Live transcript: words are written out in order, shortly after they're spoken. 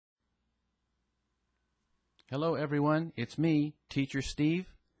Hello everyone, it's me, Teacher Steve.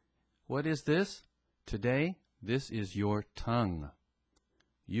 What is this? Today, this is your tongue.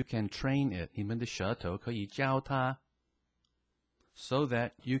 You can train it. 你们的舌头可以教它 so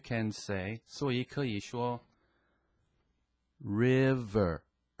that you can say, 所以可以说 river,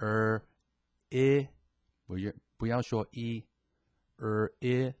 不要说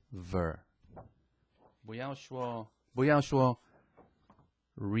river. 不要说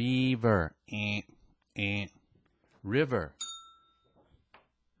river, river,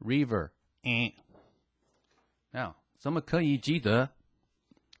 Now, 怎么可以记得？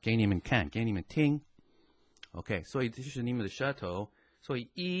给你们看，给你们听。OK， 所以这就是你们的舌头。所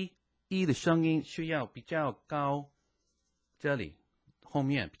以一的声音需要比较高，这里后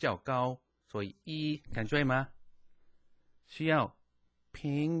面比较高，所以感觉吗？需要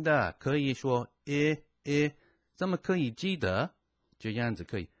平的，可以说怎么可以记得？这样子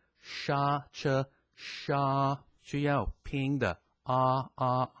可以，刹车刹需要平的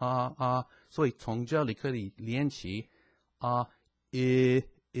所以从这里可以练习好，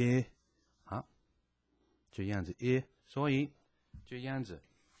这样子所以这样子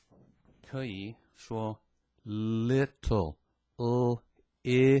可以说 little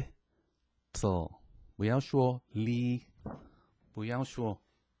little， 不要说 不要说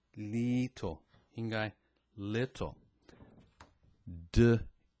little， 应该 little。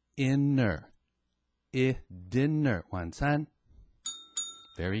 dinner dinner 晚餐。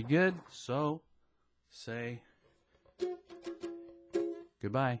 Very good. So say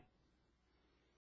goodbye.